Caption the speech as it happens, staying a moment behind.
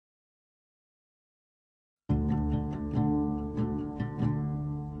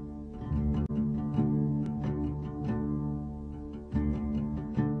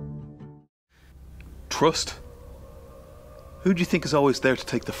trust? Who do you think is always there to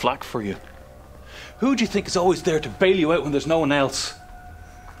take the flak for you? Who do you think is always there to bail you out when there's no one else?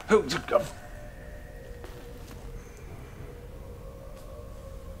 Who...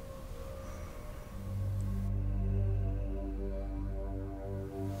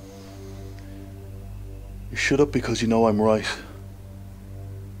 You shut up because you know I'm right.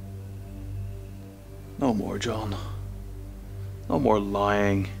 No more, John. No more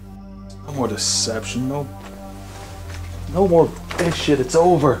lying. No more deception. No more this shit. It's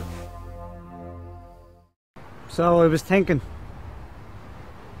over. So I was thinking,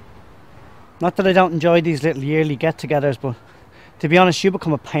 not that I don't enjoy these little yearly get-togethers, but to be honest, you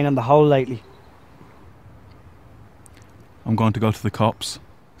become a pain in the hole lately. I'm going to go to the cops.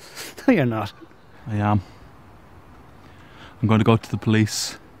 No, you're not. I am. I'm going to go to the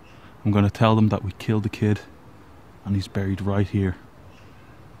police. I'm going to tell them that we killed the kid and he's buried right here.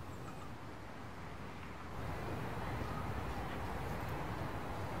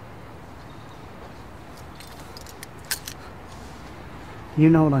 You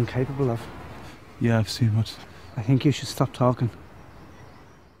know what I'm capable of. Yeah, I've seen it. I think you should stop talking.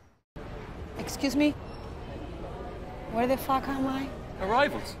 Excuse me? Where the fuck am I?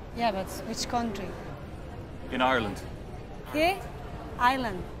 Arrivals? Yeah, but which country? In Ireland. Yeah?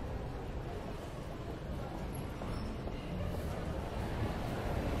 Ireland.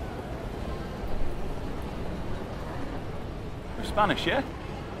 You're Spanish, yeah?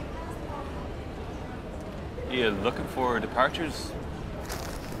 You looking for departures?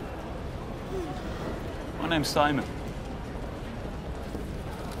 My name's Simon.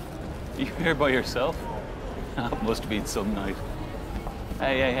 You here by yourself? That must have been some night.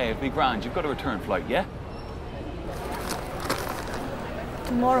 Hey, it'll be grand. You've got a return flight, yeah?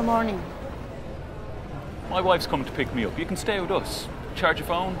 Tomorrow morning. My wife's coming to pick me up. You can stay with us. Charge your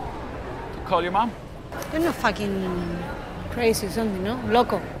phone. Call your mom. You're not fucking crazy or something, no?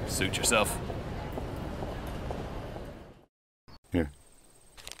 Loco. Suit yourself. Here.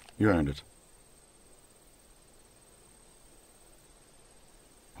 You earned it.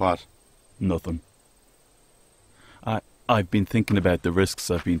 What? Nothing. I've been thinking about the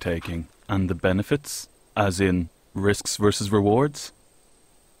risks I've been taking and the benefits, as in risks versus rewards.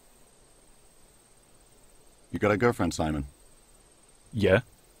 You got a girlfriend, Simon? Yeah.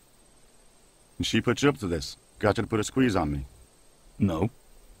 And she put you up to this? Got you to put a squeeze on me? No.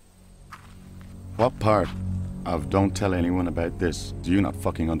 What part of don't tell anyone about this do you not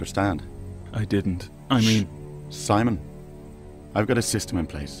fucking understand? I didn't. I mean... Simon, I've got a system in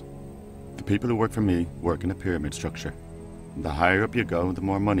place. The people who work for me work in a pyramid structure. The higher up you go, the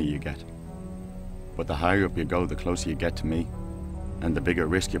more money you get. But the higher up you go, the closer you get to me, and the bigger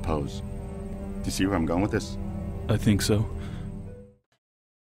risk you pose. Do you see where I'm going with this? I think so.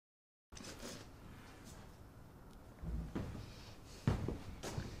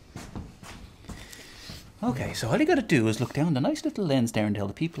 Okay, so all you gotta do is look down the nice little lens there and tell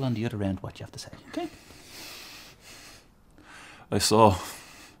the people on the other end what you have to say, okay? I saw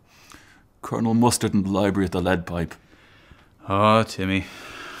Colonel Mustard in the library at the lead pipe. Oh, Timmy.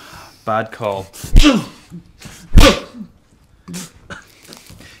 Bad call. You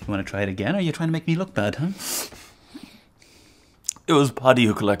want to try it again, or are you trying to make me look bad, huh? It was Paddy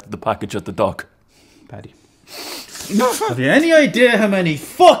who collected the package at the dock. Paddy. Have you any idea how many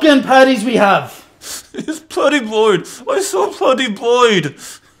fucking Paddies we have? It's bloody Boyd. I saw bloody Boyd.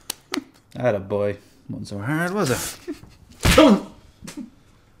 Atta boy. Wasn't so hard, was it?